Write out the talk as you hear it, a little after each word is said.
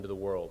the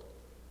world,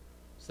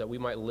 so that we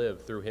might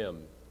live through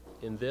him.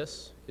 In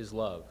this is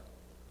love,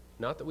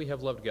 not that we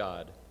have loved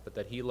God, but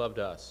that he loved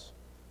us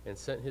and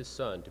sent his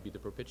Son to be the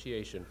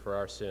propitiation for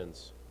our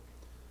sins.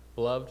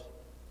 Beloved,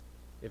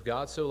 if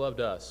God so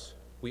loved us,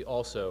 we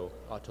also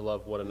ought to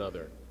love one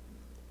another.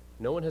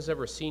 No one has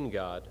ever seen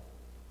God.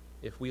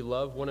 If we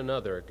love one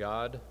another,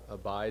 God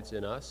abides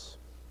in us,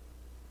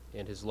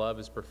 and his love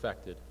is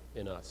perfected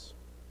in us.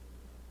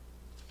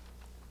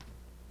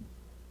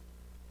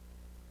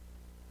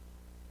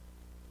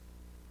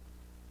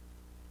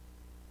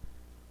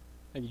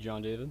 Thank you,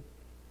 John David.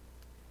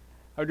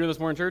 How are we doing this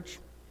morning, church?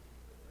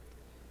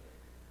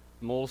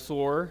 I'm a little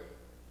sore.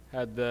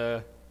 Had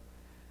the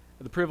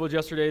privilege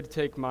yesterday to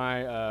take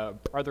my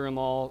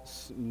brother-in-law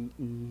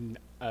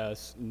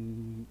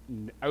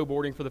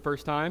snowboarding for the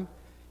first time.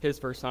 His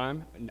first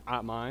time,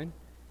 not mine.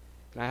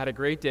 And I had a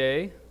great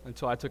day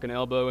until I took an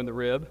elbow in the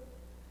rib.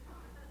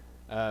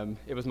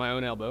 It was my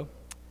own elbow.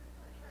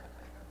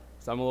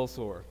 So I'm a little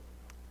sore.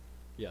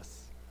 Yes.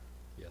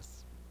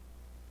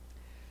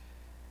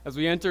 As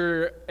we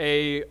enter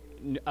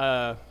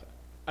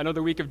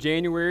another week of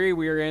January,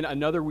 we are in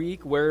another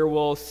week where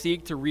we'll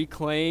seek to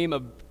reclaim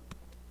a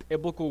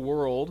biblical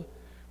world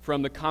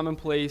from the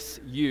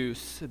commonplace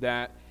use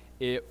that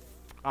it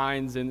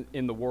finds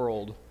in the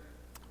world.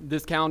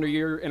 This calendar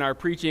year in our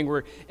preaching,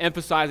 we're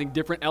emphasizing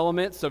different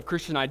elements of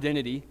Christian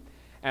identity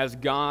as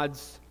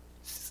God's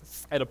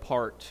set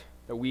apart,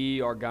 that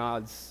we are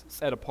God's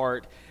set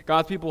apart.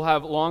 God's people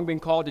have long been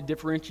called to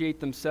differentiate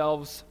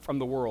themselves from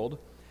the world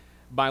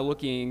by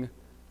looking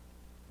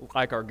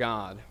like our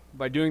God,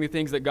 by doing the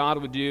things that God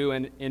would do,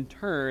 and in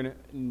turn,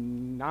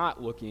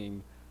 not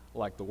looking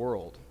like the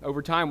world.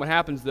 Over time, what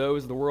happens, though,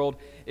 is the world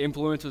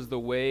influences the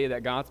way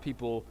that God's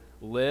people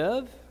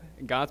live,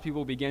 and God's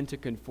people begin to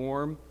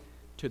conform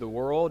to the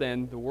world,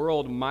 and the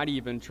world might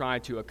even try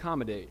to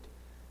accommodate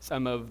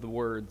some of the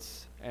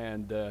words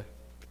and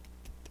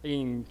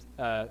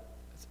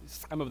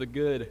some of the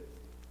good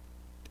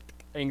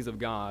things of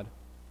God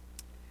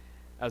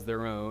as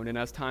their own. And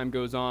as time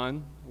goes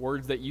on,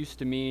 words that used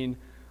to mean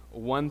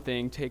one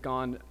thing take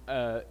on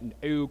a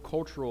new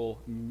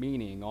cultural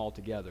meaning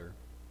altogether.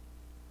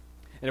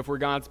 And if we're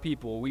God's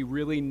people, we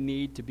really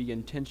need to be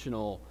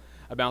intentional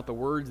about the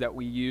words that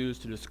we use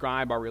to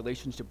describe our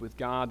relationship with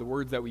God, the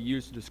words that we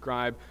use to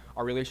describe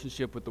our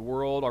relationship with the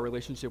world, our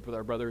relationship with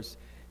our brothers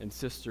and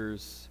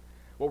sisters.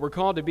 What we're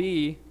called to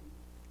be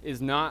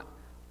is not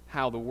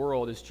how the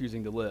world is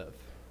choosing to live.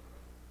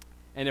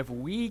 And if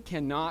we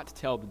cannot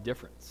tell the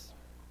difference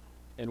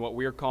in what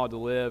we're called to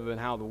live and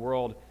how the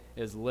world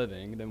is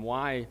living, then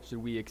why should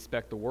we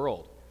expect the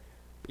world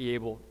to be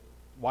able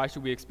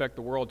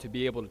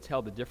to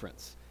tell the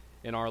difference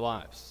in our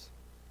lives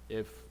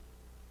if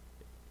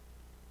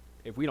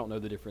we don't know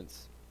the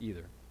difference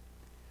either?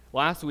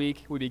 Last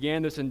week, we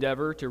began this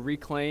endeavor to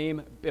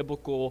reclaim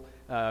biblical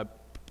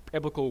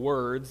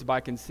words by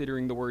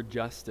considering the word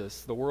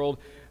justice. The world,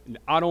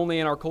 not only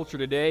in our culture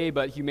today,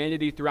 but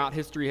humanity throughout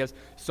history, has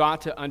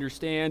sought to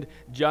understand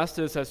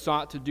justice, has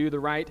sought to do the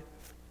right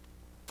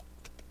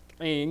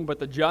thing, but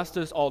the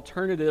justice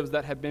alternatives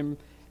that have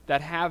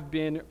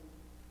been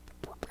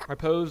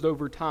proposed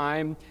over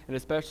time, and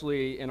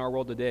especially in our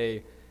world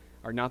today,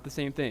 are not the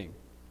same thing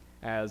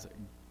as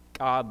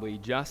godly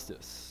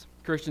justice.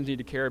 Christians need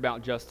to care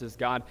about justice.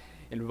 God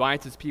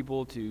invites his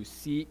people to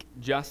seek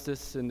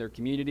justice in their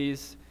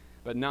communities,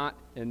 but not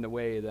in the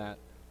way that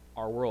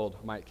our world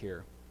might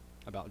care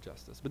about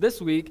justice. But this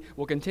week,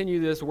 we'll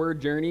continue this word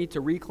journey to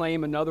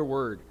reclaim another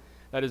word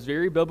that is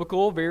very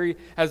biblical,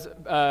 has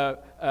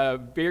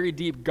very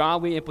deep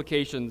godly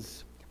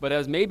implications, but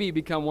has maybe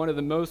become one of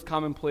the most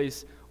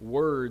commonplace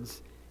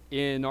words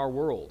in our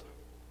world,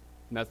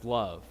 and that's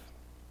love.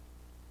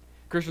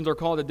 Christians are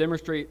called to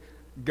demonstrate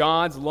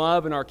God's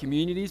love in our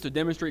communities, to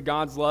demonstrate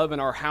God's love in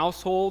our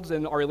households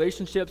and our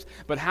relationships,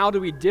 but how do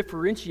we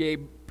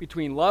differentiate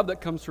between love that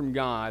comes from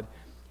God,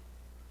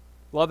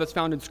 love that's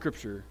found in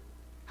Scripture?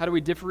 How do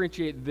we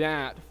differentiate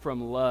that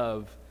from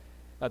love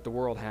that the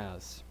world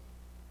has?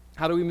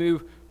 How do we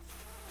move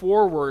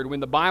forward when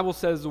the Bible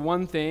says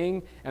one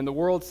thing and the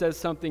world says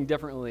something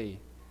differently?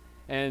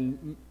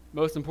 And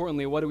most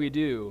importantly, what do we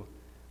do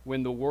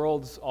when the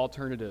world's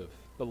alternative,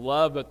 the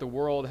love that the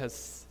world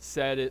has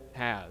said it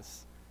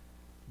has,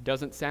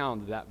 doesn't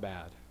sound that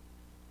bad?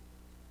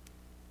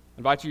 I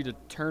invite you to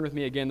turn with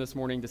me again this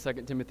morning to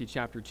 2 Timothy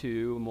chapter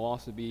 2, and we'll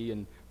also be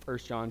in 1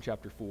 John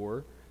chapter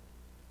 4,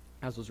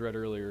 as was read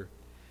earlier,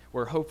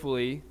 where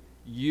hopefully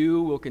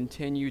you will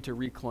continue to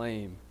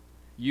reclaim,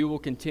 you will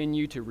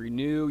continue to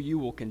renew, you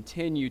will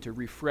continue to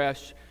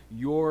refresh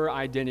your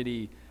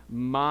identity,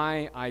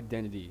 my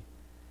identity,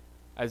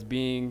 as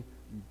being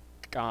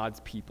God's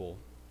people,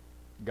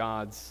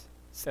 God's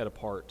set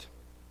apart.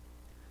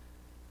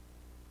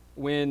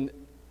 When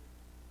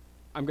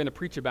I'm going to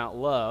preach about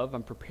love,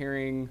 I'm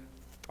preparing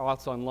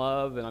thoughts on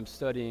love and I'm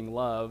studying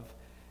love,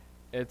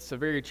 it's a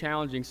very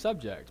challenging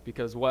subject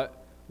because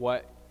what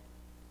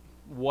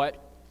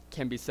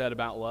can be said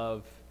about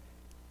love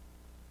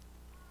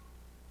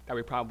that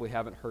we probably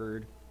haven't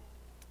heard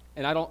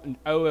And I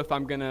don't know if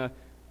I'm going to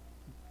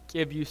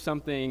give you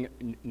something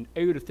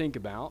new to think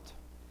about.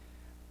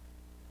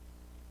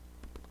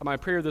 My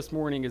prayer this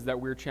morning is that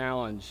we're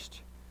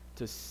challenged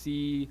to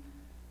see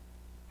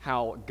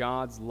how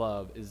God's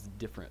love is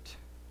different,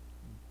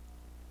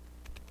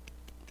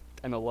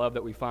 and the love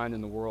that we find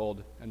in the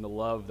world, and the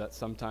love that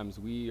sometimes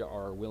we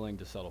are willing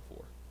to settle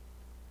for.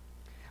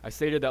 I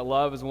stated that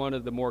love is one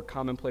of the more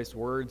commonplace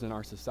words in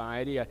our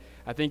society.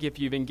 I think if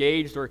you've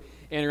engaged or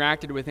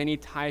interacted with any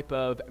type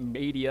of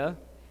media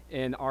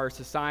in our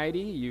society,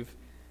 you've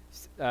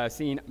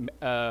seen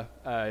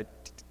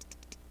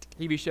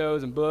TV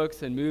shows and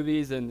books and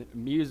movies and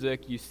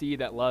music, you see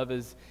that love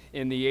is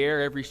in the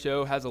air. Every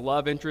show has a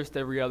love interest.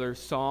 Every other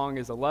song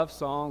is a love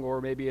song,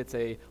 or maybe it's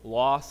a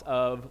loss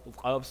of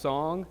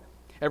song.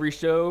 Every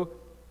show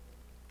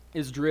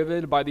is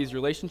driven by these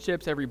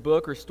relationships. Every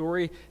book or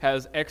story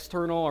has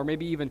external or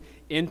maybe even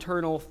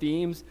internal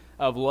themes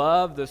of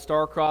love, the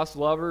star-crossed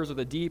lovers, or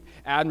the deep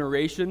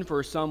admiration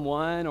for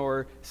someone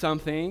or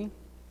something.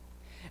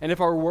 And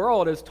if our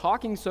world is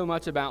talking so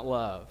much about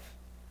love,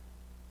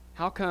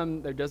 how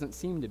come there doesn't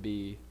seem to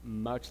be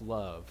much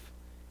love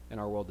in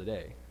our world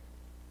today?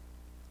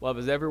 Love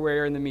is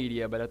everywhere in the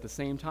media, but at the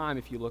same time,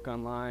 if you look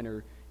online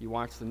or you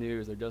watch the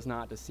news, there does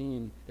not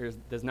seem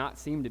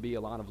to be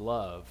a lot of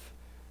love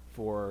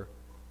for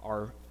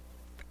our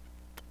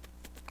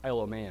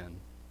fellow man.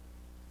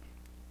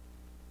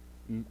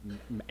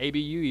 Maybe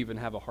you even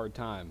have a hard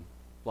time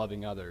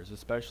loving others,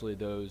 especially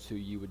those who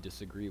you would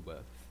disagree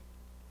with.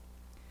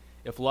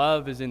 If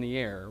love is in the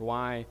air,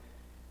 why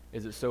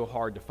is it so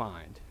hard to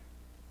find?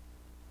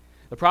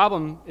 The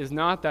problem is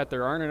not that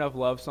there aren't enough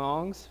love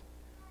songs.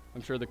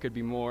 I'm sure there could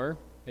be more.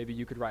 Maybe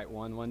you could write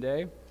one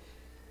day.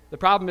 The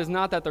problem is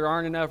not that there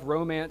aren't enough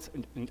romance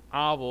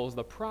novels.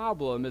 The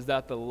problem is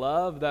that the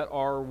love that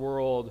our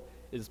world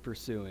is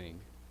pursuing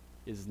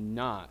is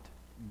not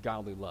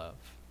godly love.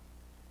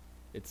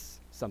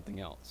 It's something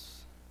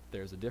else.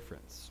 There's a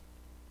difference.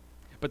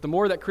 But the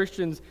more that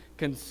Christians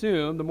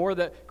consume, the more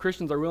that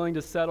Christians are willing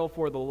to settle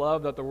for the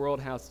love that the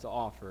world has to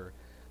offer,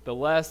 the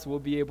less we'll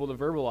be able to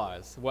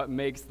verbalize what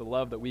makes the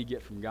love that we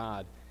get from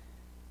God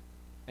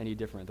any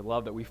different, the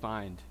love that we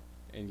find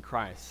in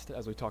Christ,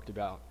 as we talked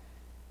about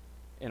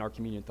in our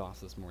communion thoughts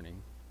this morning.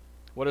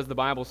 What does the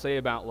Bible say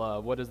about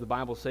love? What does the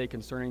Bible say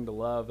concerning the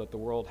love that the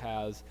world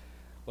has?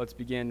 Let's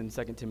begin in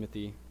 2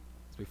 Timothy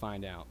as we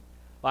find out.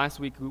 Last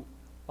week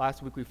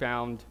we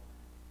found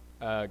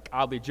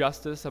godly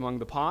justice among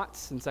the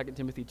pots in 2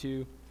 Timothy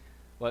 2.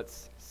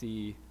 Let's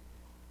see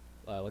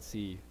where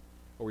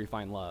we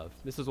find love.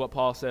 This is what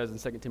Paul says in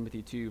 2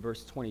 Timothy 2,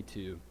 verse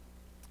 22.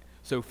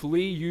 So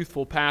flee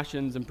youthful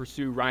passions and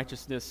pursue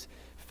righteousness,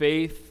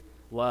 faith,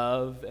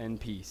 love, and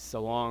peace,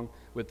 along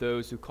with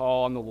those who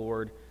call on the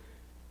Lord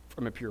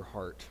from a pure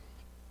heart.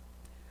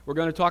 We're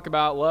going to talk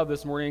about love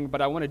this morning,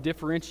 but I want to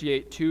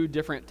differentiate two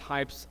different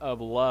types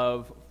of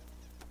love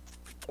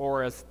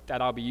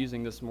that I'll be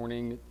using this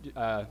morning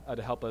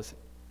to help us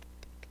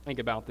think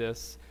about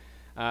this.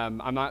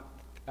 I'm not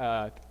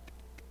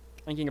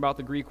thinking about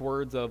the Greek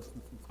words of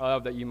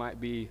love that you might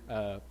be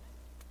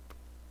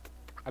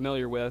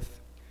familiar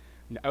with.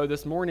 No,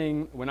 this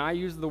morning, when I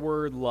use the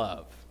word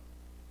love,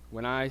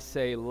 when I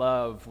say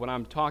love, what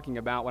I'm talking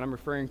about, what I'm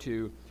referring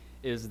to,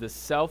 is the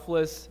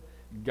selfless,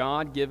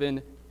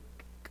 God-given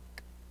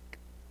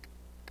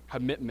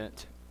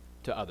commitment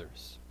to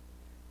others.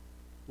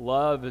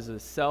 Love is a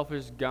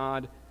selfless,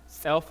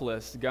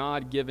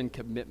 God-given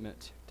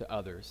commitment to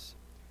others,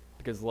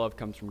 because love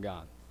comes from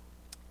God.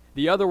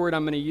 The other word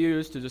I'm going to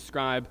use to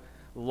describe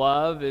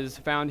love is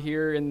found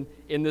here in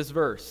this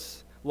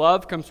verse.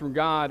 Love comes from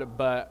God,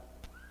 but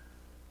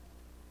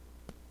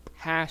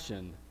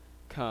passion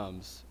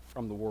comes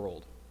from the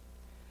world.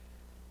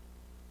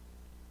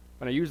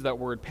 When I use that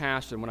word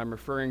passion, what I'm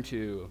referring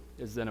to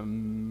is an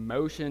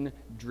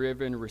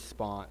emotion-driven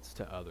response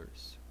to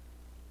others.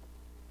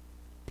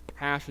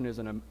 Passion is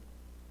an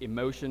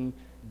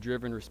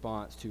emotion-driven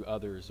response to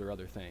others or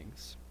other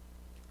things.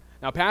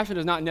 Now, passion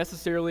is not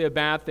necessarily a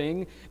bad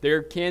thing.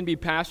 There can be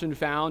passion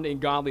found in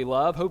godly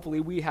love.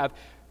 Hopefully, we have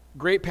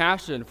great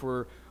passion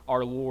for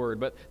our Lord.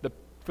 But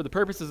for the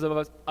purposes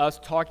of us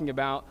talking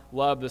about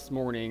love this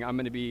morning, I'm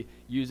going to be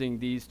using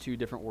these two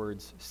different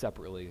words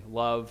separately: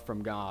 love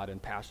from God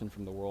and passion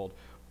from the world.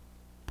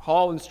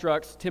 Paul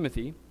instructs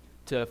Timothy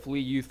to flee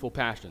youthful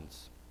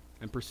passions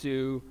and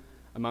pursue,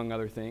 among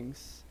other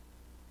things,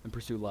 and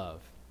pursue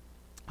love.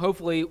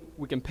 Hopefully,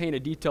 we can paint a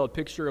detailed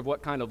picture of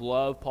what kind of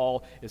love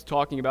Paul is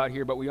talking about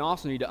here, but we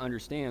also need to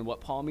understand what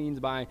Paul means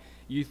by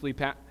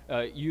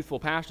youthful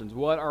passions.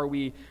 What are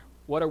we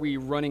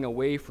running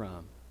away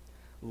from?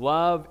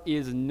 Love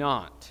is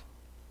not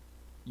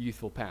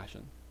youthful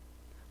passion.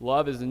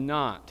 Love is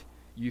not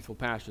youthful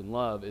passion.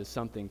 Love is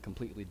something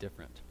completely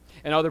different.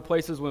 In other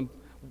places, when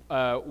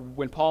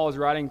Paul is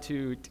writing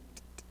to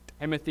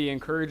Timothy,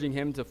 encouraging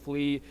him to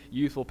flee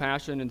youthful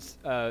passion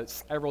in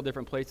several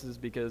different places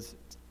because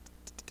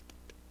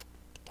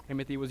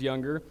Timothy was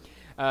younger.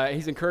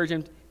 He's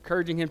encouraging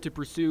him to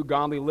pursue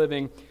godly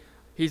living.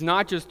 he's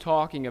not just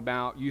talking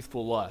about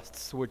youthful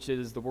lusts, which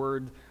is the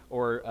word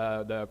or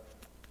the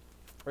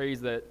phrase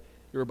that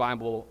your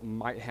Bible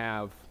might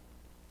have,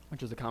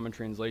 which is a common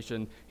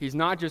translation. He's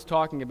not just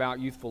talking about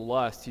youthful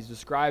lusts. He's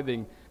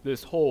describing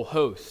this whole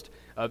host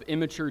of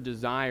immature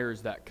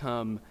desires that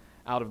come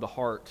out of the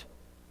heart.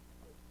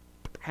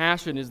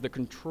 Passion is the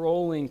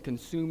controlling,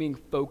 consuming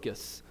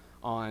focus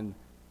on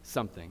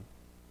something.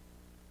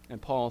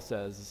 And Paul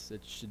says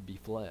it should be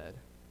fled.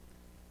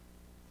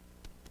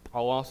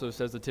 Paul also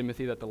says to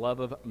Timothy that the love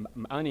of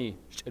money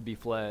should be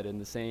fled in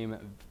the same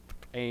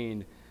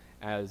vein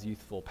as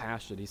youthful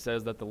passion. He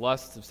says that the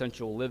lusts of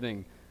sensual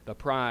living, the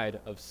pride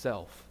of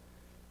self,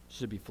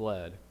 should be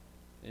fled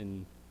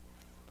in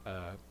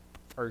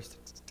 1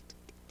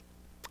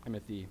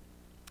 Timothy.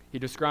 He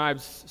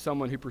describes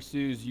someone who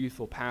pursues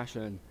youthful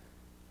passion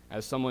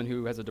as someone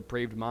who has a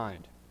depraved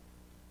mind,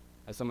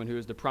 as someone who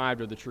is deprived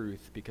of the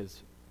truth,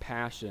 because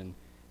passion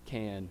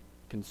can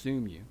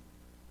consume you.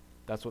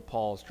 That's what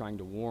Paul is trying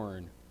to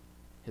warn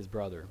his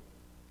brother.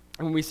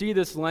 And when we see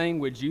this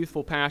language,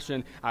 youthful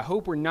passion, I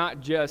hope we're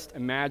not just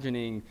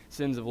imagining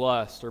sins of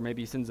lust or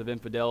maybe sins of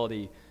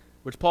infidelity,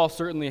 which Paul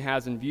certainly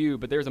has in view,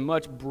 but there's a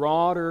much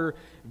broader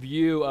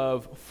view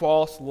of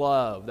false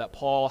love that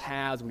Paul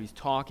has when he's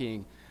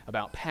talking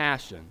about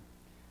passion,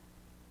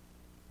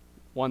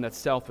 one that's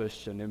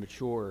selfish and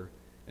immature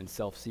and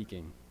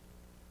self-seeking.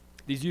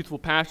 These youthful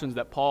passions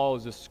that Paul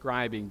is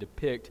describing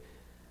depict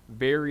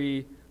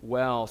very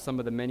well some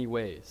of the many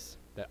ways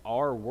that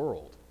our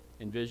world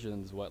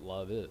envisions what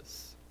love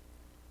is,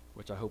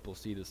 which I hope we'll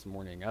see this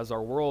morning. As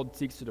our world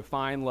seeks to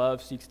define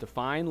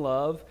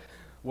love,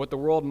 what the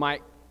world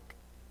might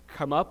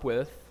come up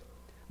with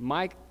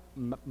might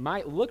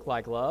look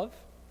like love,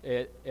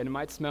 and it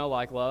might smell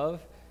like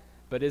love,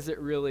 but is it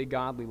really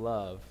godly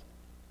love?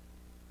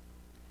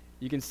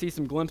 You can see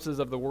some glimpses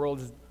of the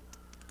world's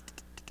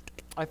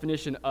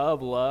definition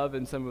of love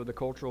in some of the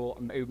cultural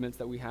movements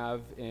that we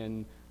have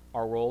in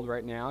our world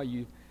right now.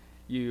 You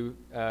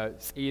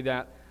see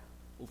that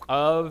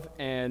love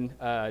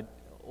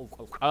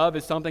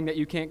is something that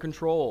you can't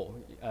control.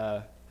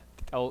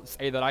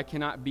 Say that I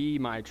cannot be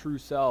my true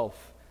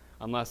self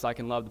unless I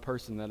can love the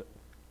person that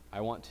I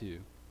want to.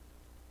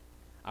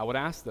 I would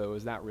ask, though,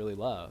 is that really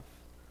love?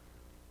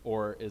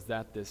 Or is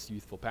that this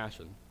youthful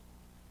passion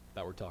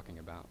that we're talking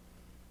about?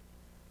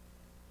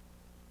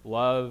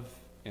 Love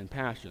and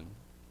passion,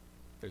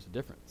 there's a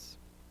difference.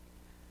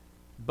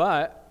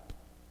 But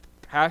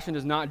passion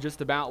is not just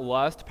about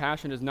lust.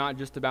 Passion is not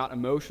just about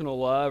emotional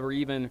love or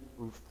even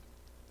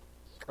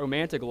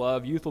romantic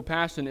love. Youthful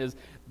passion is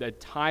the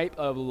type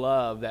of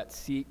love that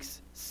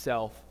seeks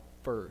self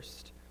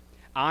first.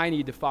 I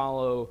need to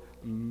follow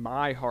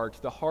my heart.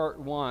 The heart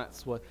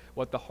wants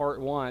what the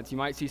heart wants. You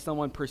might see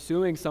someone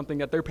pursuing something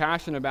that they're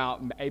passionate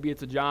about. Maybe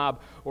it's a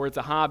job or it's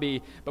a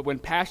hobby, but when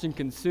passion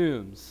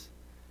consumes,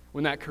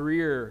 when that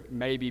career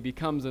maybe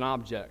becomes an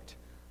object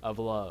of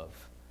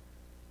love,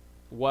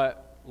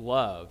 what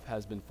love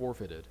has been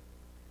forfeited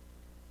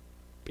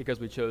because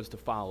we chose to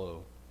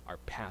follow our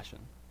passion.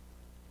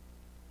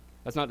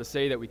 That's not to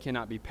say that we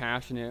cannot be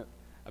passionate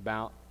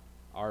about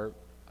our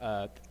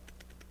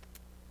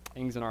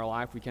things in our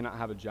life. We cannot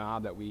have a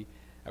job that we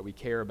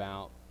care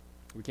about.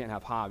 We can't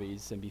have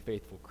hobbies and be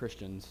faithful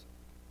Christians.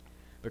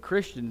 But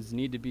Christians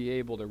need to be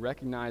able to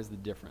recognize the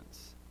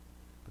difference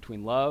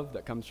between love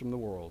that comes from the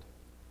world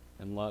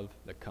and love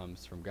that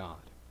comes from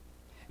God.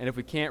 And if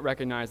we can't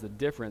recognize the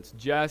difference,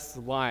 just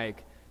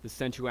like the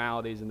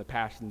sensualities and the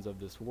passions of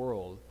this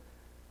world,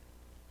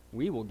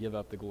 we will give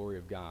up the glory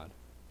of God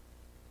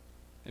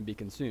and be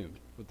consumed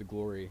with the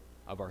glory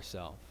of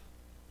ourself.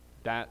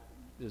 That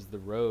is the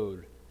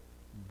road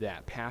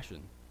that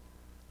passion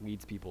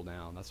leads people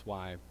down. That's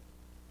why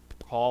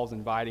Paul's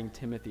inviting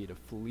Timothy to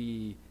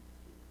flee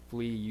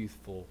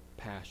youthful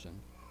passion.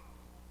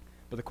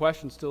 But the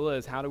question still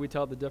is, how do we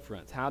tell the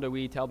difference? How do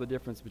we tell the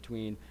difference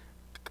between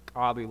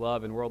godly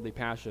love and worldly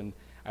passion?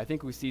 I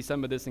think we see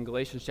some of this in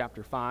Galatians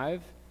chapter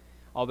 5.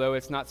 Although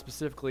it's not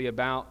specifically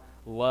about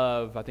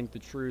love, I think the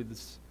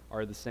truths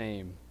are the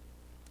same.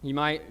 You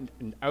might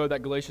know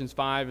that Galatians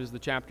 5 is the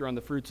chapter on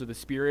the fruits of the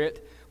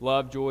Spirit: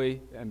 love,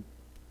 joy, and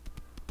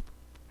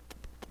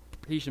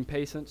peace and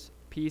patience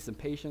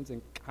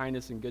and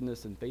kindness and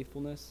goodness and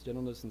faithfulness,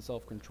 gentleness and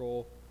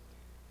self-control.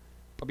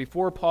 But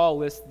before Paul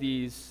lists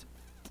these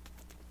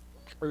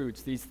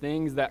fruits, these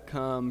things that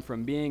come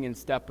from being in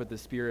step with the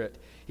Spirit,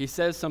 he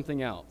says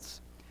something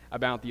else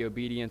about the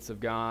obedience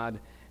of God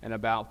and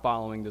about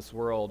following this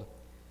world.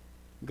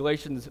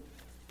 Galatians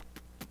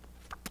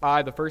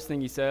 5, the first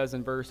thing he says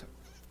in verse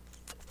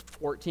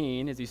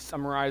 14 is he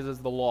summarizes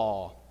the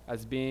law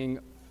as being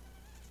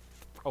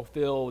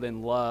fulfilled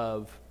in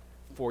love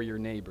for your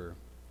neighbor.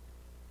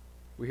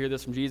 We hear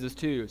this from Jesus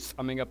too,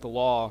 summing up the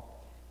law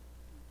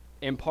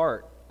in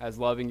part as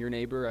loving your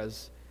neighbor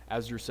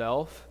as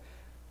yourself.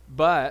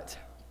 But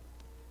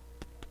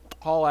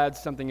Paul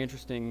adds something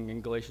interesting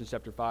in Galatians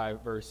chapter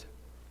 5, verse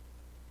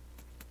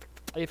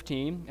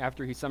 15,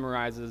 after he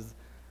summarizes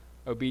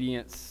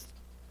obedience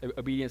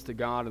obedience to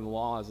God and the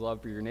law is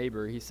love for your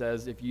neighbor, he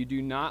says, if you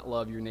do not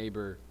love your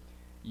neighbor,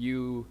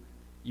 you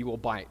will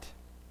bite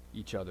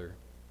each other.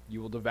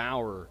 You will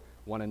devour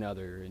one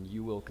another, and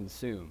you will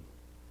consume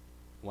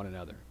one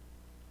another.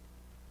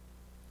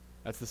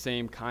 That's the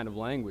same kind of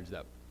language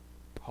that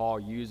Paul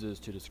uses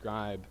to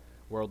describe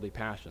worldly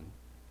passion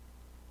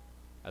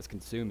as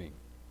consuming,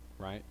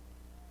 right?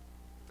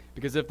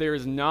 Because if there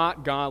is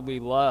not godly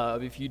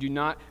love, if you do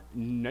not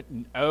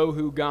know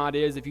who God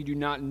is, if you do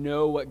not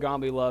know what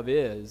godly love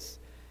is,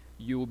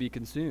 you will be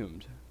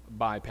consumed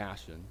by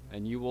passion,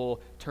 and you will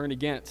turn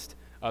against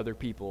other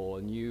people,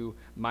 and you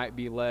might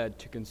be led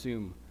to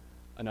consume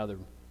another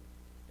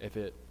if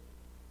it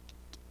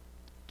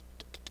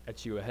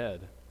gets you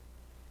ahead.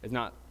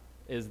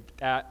 Is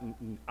that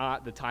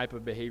not the type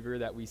of behavior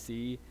that we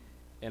see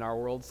in our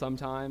world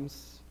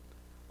sometimes?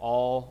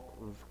 All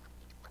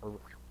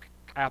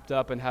wrapped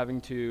up in having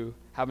to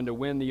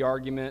win the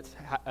argument,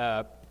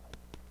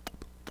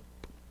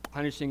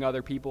 punishing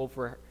other people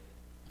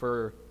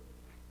for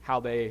how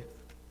they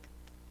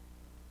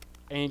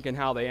think and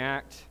how they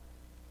act.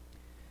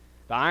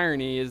 The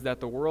irony is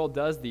that the world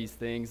does these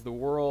things. The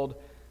world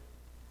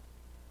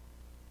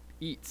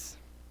eats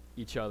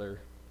each other,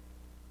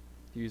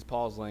 to use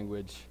Paul's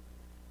language.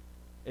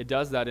 It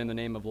does that in the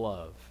name of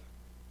love.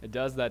 It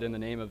does that in the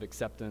name of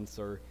acceptance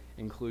or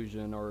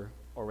inclusion or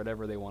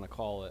whatever they want to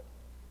call it.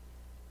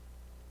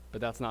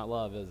 But that's not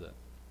love, is it?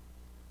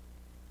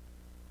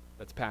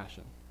 That's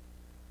passion.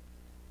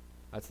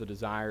 That's the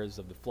desires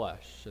of the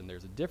flesh, and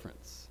there's a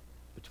difference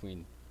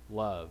between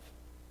love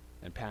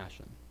and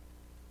passion.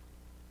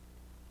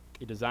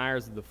 The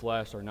desires of the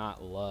flesh are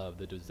not love.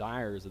 The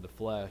desires of the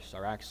flesh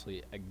are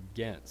actually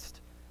against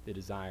the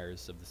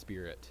desires of the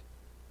Spirit.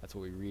 That's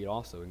what we read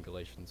also in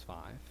Galatians 5.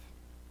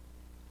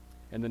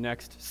 In the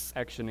next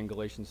section in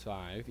Galatians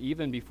 5,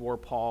 even before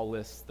Paul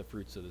lists the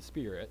fruits of the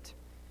Spirit,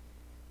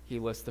 he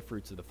lists the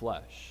fruits of the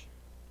flesh.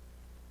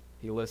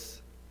 He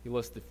lists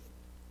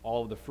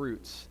all of the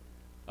fruits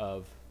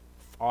of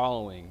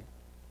following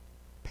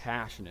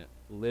passionate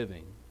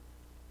living.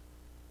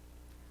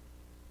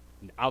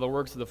 Now the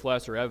works of the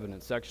flesh are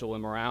evident: sexual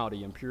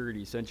immorality,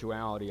 impurity,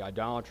 sensuality,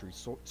 idolatry,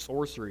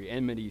 sorcery,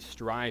 enmity,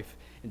 strife,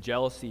 and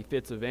jealousy,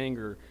 fits of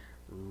anger,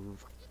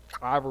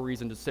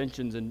 rivalries and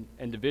dissensions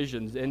and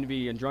divisions,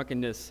 envy and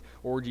drunkenness,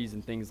 orgies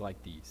and things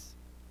like these.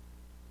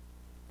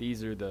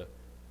 This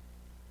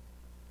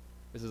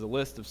is a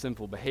list of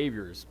sinful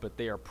behaviors, but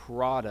they are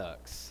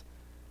products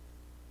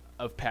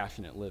of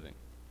passionate living.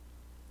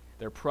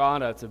 They're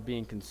products of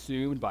being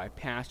consumed by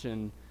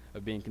passion,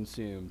 of being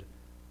consumed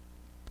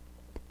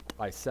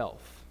by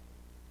self.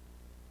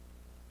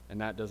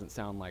 And that doesn't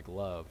sound like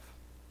love.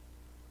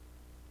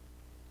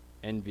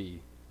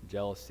 Envy,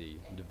 jealousy,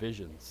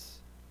 divisions,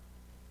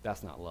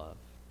 that's not love.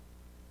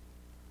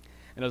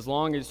 And as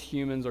long as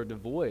humans are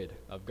devoid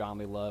of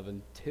godly love,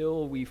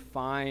 until we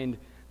find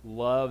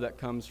love that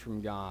comes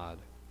from God,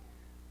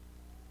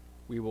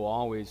 we will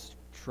always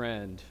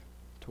trend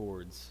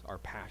towards our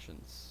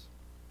passions.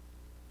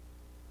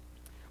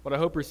 What I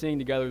hope we're seeing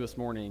together this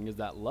morning is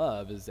that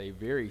love is a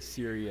very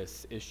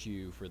serious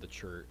issue for the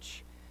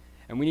church.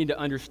 And we need to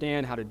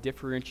understand how to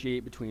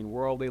differentiate between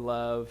worldly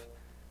love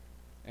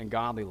and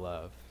godly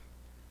love.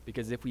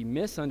 Because if we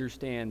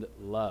misunderstand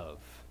love,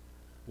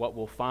 what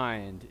we'll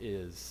find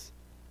is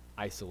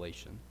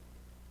isolation.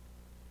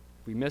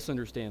 If we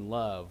misunderstand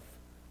love,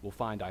 we'll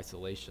find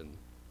isolation.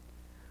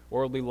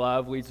 Worldly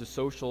love leads to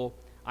social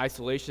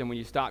isolation. When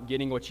you stop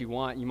getting what you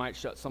want, you might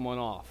shut someone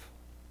off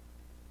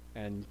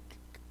and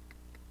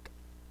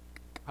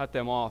cut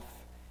them off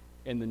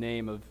in the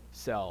name of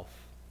self.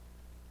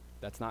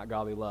 That's not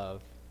godly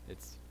love.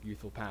 It's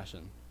youthful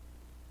passion,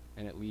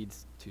 and it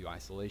leads to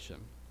isolation.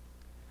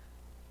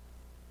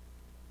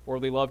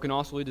 Worldly love can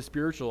also lead to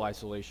spiritual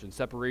isolation,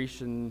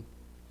 separation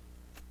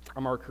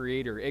from our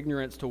Creator,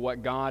 ignorance to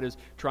what God is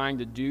trying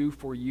to do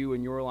for you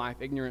in your life,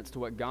 ignorance to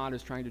what God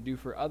is trying to do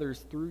for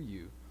others through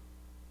you.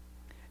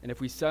 And if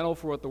we settle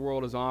for what the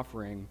world is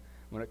offering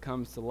when it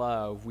comes to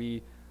love,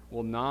 we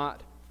will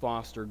not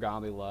foster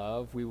godly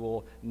love. We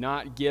will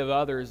not give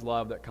others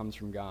love that comes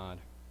from God.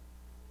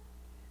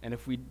 And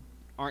if we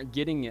aren't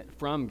getting it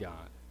from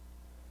God,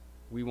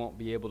 we won't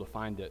be able to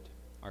find it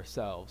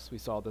ourselves. We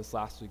saw this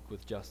last week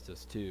with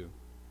justice too.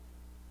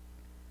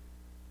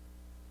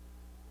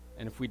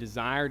 And if we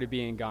desire to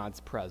be in God's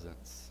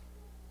presence,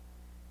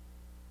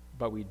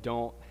 but we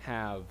don't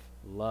have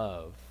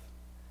love,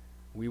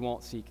 we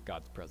won't seek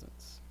God's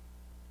presence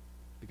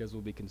because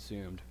we'll be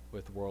consumed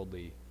with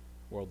worldly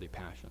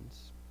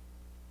passions.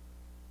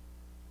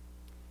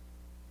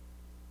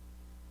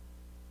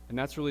 And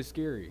that's really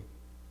scary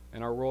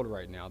in our world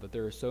right now, that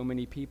there are so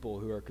many people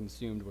who are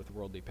consumed with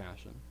worldly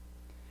passion,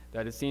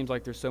 that it seems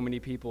like there's so many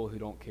people who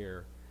don't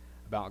care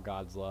about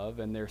God's love,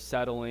 and they're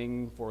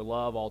settling for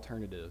love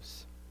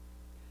alternatives.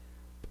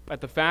 But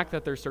the fact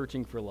that they're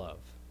searching for love,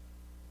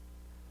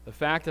 the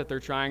fact that they're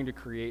trying to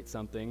create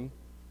something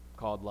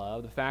called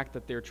love, the fact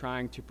that they're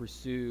trying to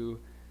pursue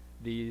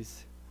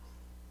these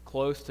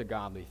close to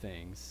godly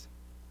things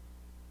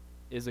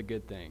is a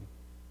good thing.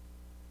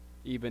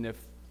 even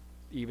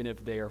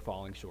if they are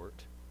falling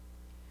short.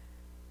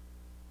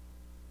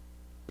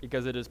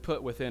 Because it is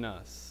put within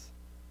us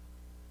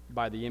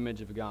by the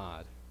image of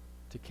God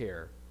to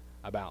care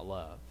about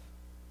love.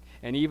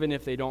 And even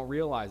if they don't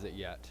realize it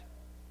yet,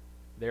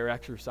 they're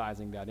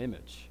exercising that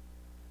image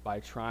by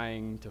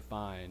trying to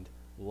find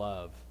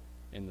love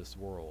in this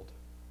world.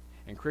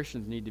 And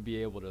Christians need to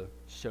be able to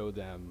show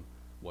them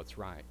what's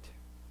right.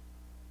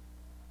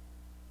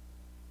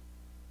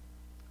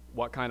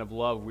 What kind of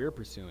love we're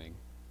pursuing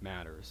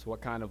matters.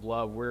 What kind of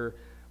love we're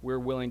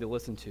willing to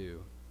listen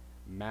to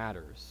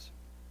matters.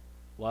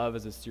 Love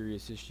is a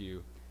serious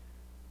issue.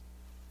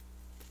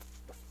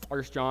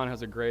 1 John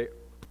has a great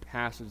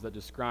passage that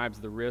describes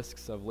the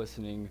risks of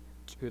listening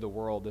to the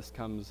world. This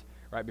comes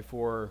right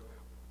before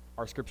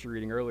our scripture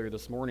reading earlier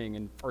this morning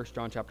in 1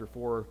 John chapter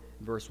 4,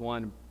 verse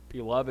 1.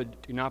 Beloved,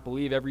 do not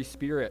believe every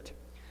spirit,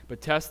 but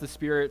test the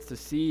spirits to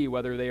see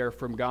whether they are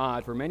from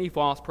God. For many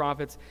false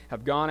prophets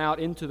have gone out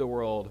into the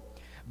world.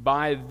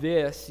 By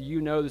this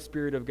you know the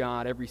Spirit of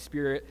God. Every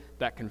spirit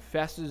that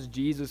confesses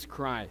Jesus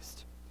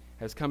Christ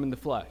has come in the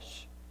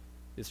flesh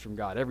is from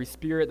God. Every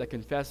spirit that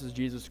confesses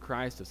Jesus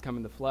Christ has come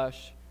in the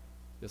flesh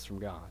is from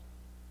God.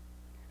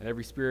 And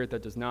every spirit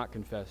that does not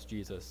confess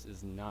Jesus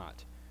is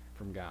not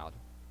from God.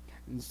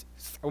 And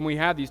when we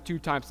have these two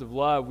types of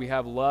love, we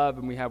have love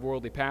and we have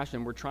worldly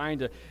passion. We're trying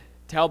to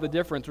tell the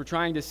difference. We're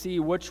trying to see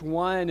which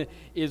one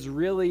is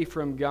really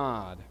from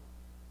God.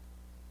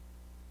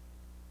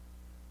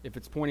 If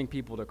it's pointing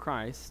people to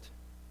Christ,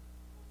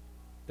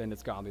 then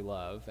it's godly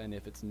love. And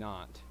if it's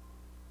not,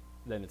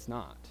 then it's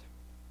not.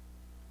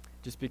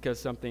 Just because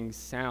something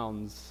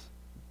sounds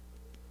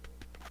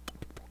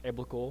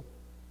biblical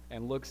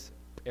and looks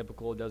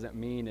biblical doesn't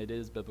mean it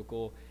is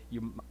biblical.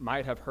 You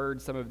might have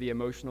heard some of the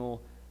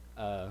emotional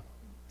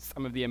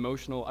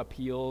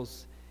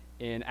appeals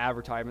in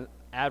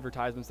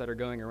advertisements that are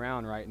going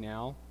around right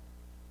now.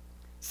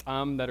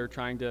 Some that are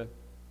trying to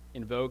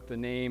invoke the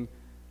name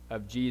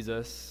of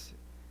Jesus.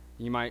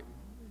 You might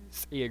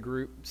see a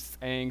group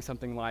saying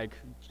something like,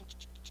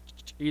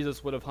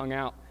 Jesus would have hung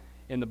out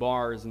in the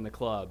bars and the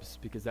clubs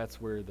because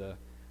that's where the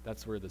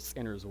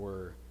sinners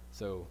were.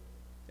 So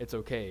it's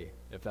okay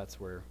if that's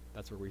where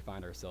we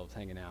find ourselves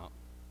hanging out.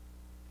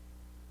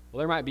 Well,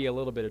 there might be a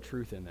little bit of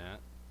truth in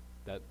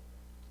that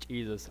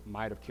Jesus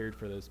might have cared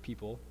for those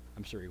people.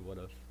 I'm sure he would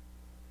have.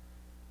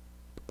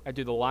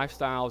 Do the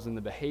lifestyles and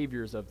the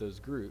behaviors of those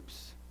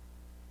groups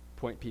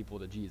point people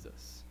to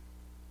Jesus?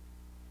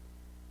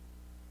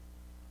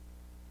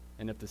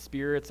 And if the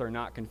spirits are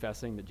not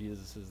confessing that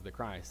Jesus is the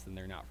Christ, then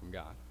they're not from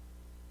God.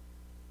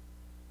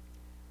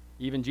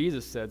 Even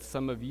Jesus said,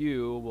 some of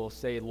you will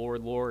say,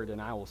 Lord, Lord, and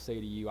I will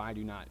say to you, I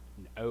do not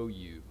know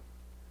you.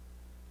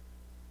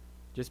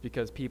 Just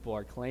because people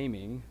are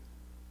claiming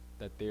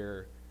that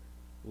they're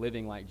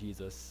living like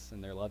Jesus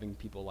and they're loving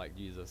people like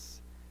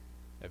Jesus,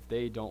 if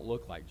they don't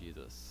look like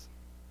Jesus,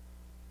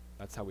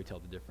 that's how we tell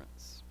the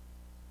difference.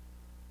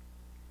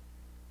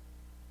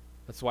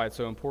 That's why it's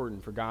so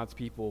important for God's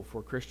people,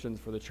 for Christians,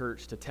 for the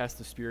church to test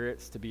the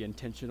spirits, to be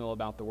intentional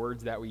about the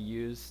words that we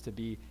use, to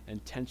be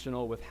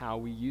intentional with how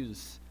we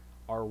use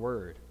our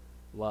word,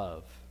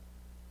 love,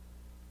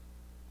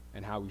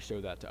 and how we show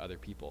that to other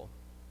people.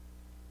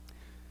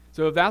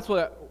 So if that's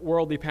what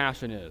worldly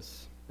passion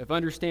is, if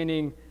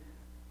understanding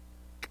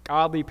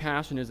godly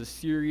passion is a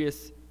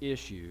serious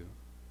issue,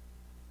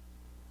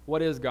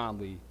 what is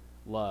godly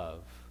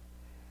love?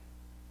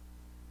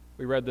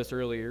 We read this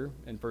earlier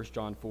in 1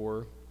 John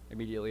 4,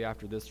 immediately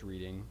after this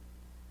reading,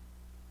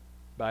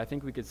 but I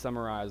think we could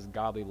summarize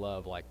godly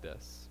love like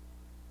this.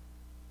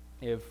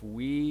 If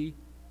we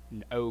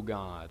know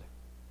God,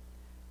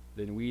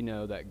 then we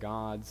know that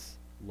God's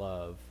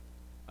love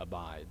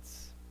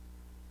abides.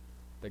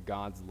 That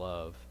God's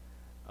love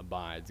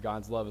abides.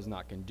 God's love is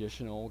not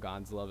conditional.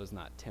 God's love is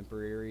not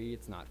temporary.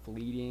 It's not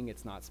fleeting.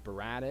 It's not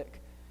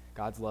sporadic.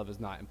 God's love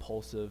is not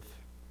impulsive.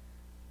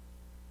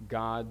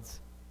 God's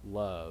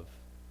love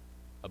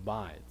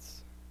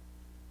abides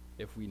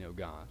if we know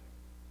God.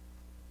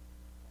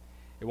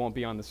 It won't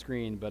be on the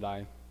screen, but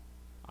I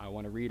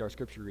want to read our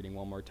scripture reading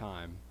one more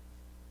time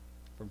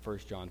from 1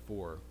 John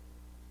 4.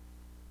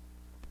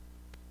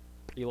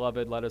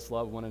 Beloved, let us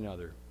love one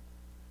another,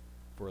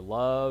 for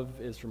love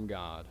is from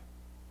God.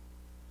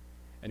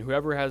 And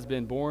whoever has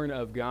been born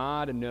of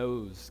God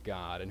knows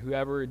God, and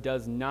whoever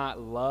does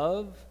not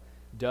love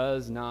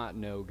does not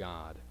know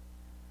God,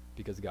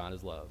 because God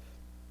is love.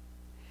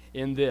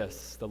 In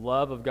this, the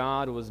love of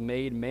God was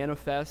made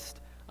manifest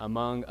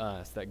among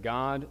us, that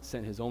God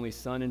sent his only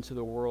Son into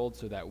the world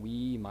so that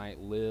we might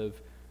live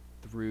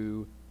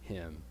through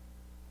him.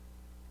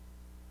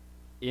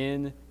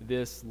 In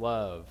this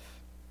love,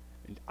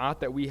 not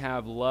that we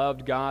have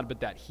loved God,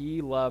 but that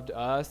he loved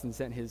us and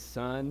sent his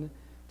Son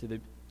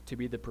to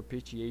be the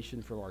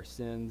propitiation for our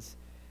sins.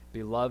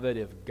 Beloved,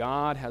 if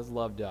God has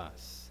loved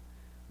us,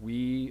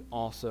 we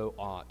also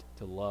ought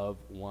to love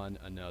one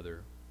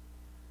another.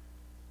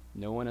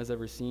 No one has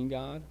ever seen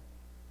God,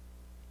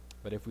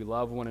 but if we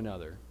love one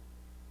another,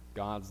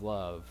 God's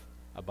love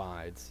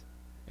abides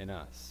in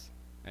us,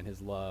 and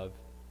his love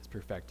is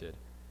perfected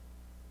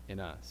in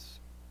us.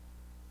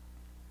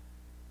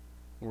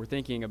 When we're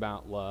thinking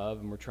about love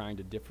and we're trying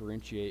to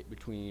differentiate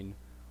between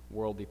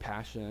worldly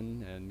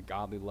passion and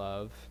godly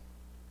love,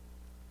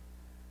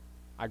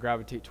 I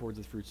gravitate towards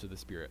the fruits of the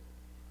Spirit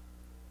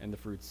and the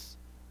fruits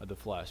of the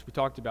flesh. We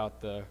talked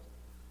about the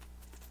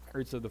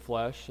fruits of the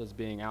flesh as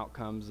being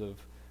outcomes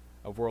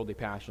of worldly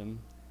passion.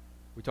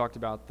 We talked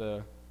about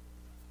the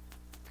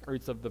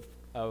fruits of the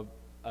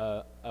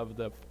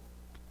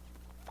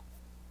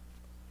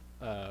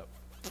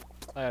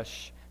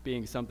flesh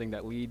being something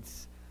that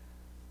leads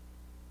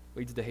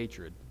to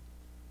hatred.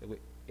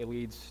 It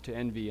leads to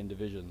envy and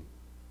division.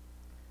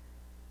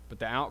 But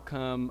the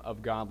outcome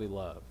of godly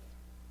love,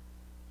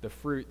 the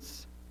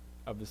fruits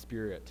of the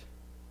Spirit,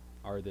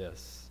 are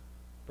this.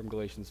 From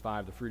Galatians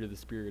 5, the fruit of the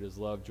Spirit is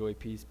love, joy,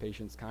 peace,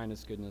 patience,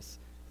 kindness, goodness,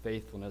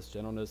 faithfulness,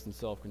 gentleness, and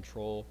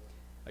self-control.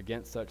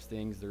 Against such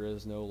things there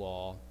is no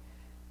law.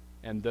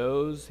 And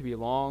those who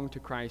belong to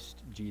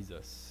Christ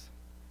Jesus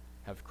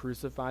have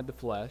crucified the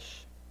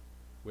flesh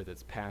with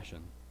its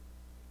passion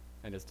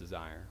and its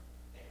desire.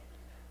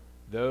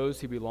 Those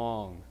who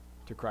belong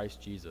to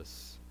Christ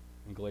Jesus,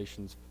 in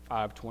Galatians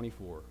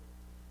 5:24,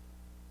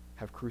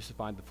 have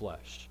crucified the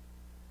flesh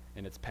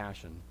and its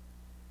passion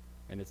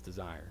and its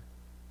desire.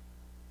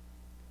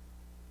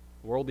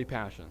 Worldly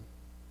passion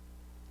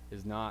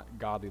is not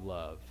godly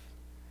love,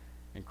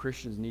 and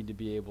Christians need to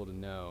be able to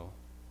know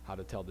how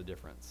to tell the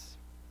difference.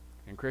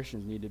 And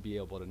Christians need to be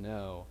able to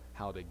know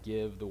how to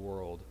give the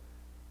world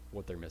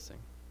what they're missing.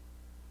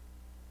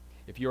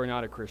 If you are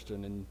not a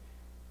Christian and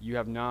you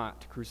have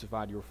not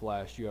crucified your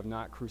flesh, you have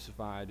not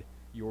crucified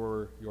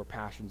your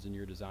passions and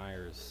your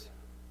desires,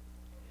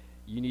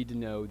 you need to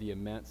know the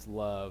immense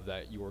love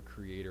that your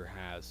Creator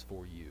has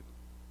for you.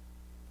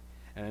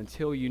 And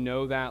until you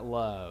know that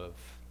love,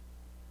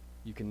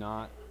 you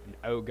cannot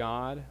owe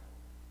God,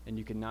 and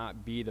you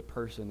cannot be the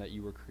person that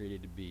you were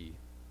created to be.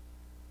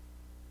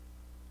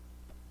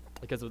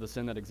 Because of the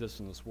sin that exists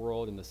in this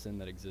world and the sin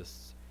that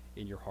exists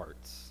in your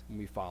hearts when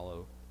we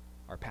follow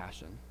our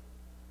passion.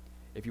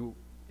 If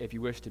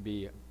you wish to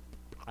be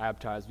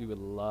baptized, we would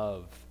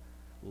love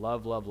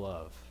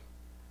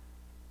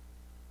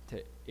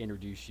to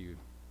introduce you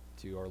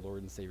to our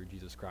Lord and Savior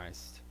Jesus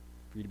Christ,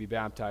 for you to be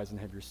baptized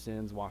and have your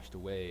sins washed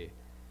away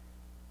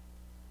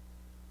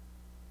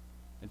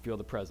and feel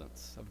the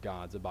presence of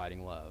God's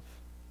abiding love.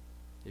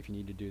 If you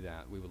need to do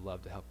that, we would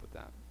love to help with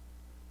that.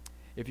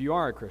 If you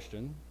are a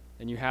Christian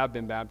and you have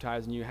been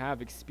baptized and you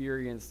have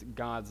experienced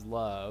God's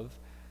love,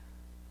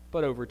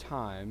 but over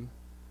time,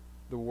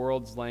 the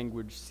world's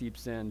language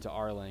seeps into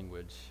our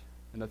language.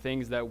 And the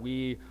things that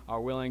we are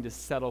willing to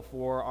settle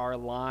for, our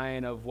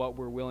line of what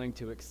we're willing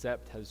to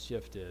accept has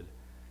shifted.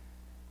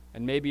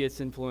 And maybe it's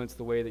influenced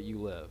the way that you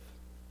live.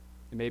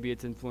 And maybe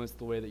it's influenced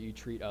the way that you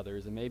treat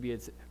others. And maybe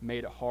it's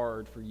made it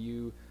hard for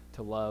you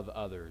to love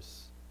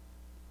others.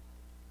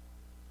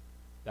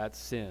 That's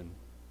sin,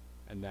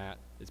 and that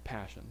is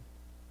passion.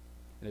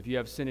 And if you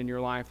have sin in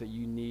your life that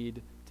you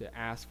need to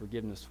ask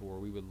forgiveness for,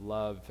 we would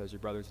love, as your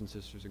brothers and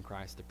sisters in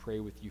Christ, to pray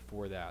with you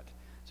for that,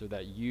 so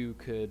that you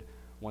could,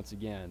 once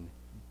again,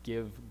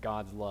 give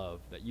God's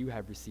love that you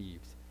have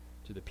received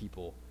to the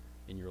people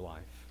in your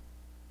life.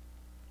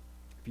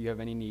 If you have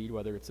any need,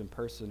 whether it's in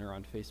person or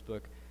on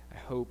Facebook, I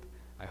hope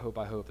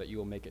that you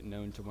will make it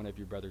known to one of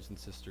your brothers and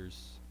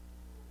sisters.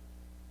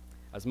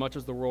 As much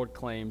as the world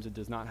claims it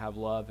does not have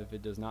love if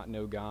it does not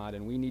know God,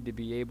 and we need to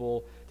be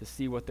able to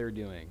see what they're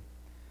doing,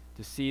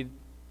 to see the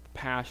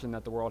passion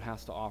that the world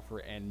has to offer,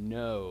 and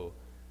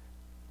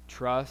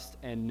trust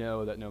and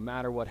know that no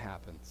matter what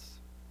happens,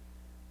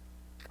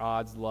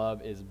 God's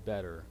love is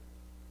better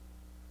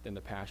than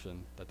the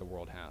passion that the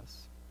world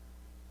has.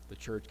 The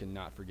church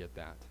cannot forget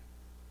that.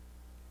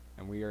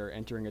 And we are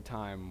entering a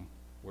time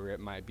where it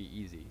might be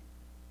easy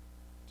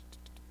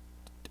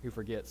to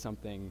forget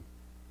something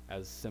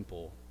as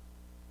simple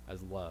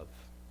as love.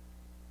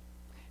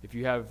 If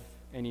you have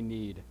any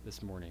need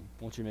this morning,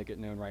 won't you make it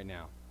known right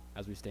now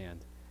as we stand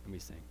and we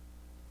sing?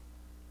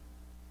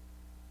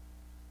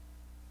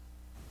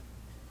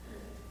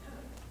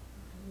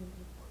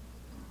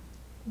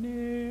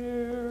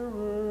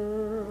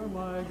 Nearer,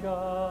 my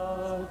God.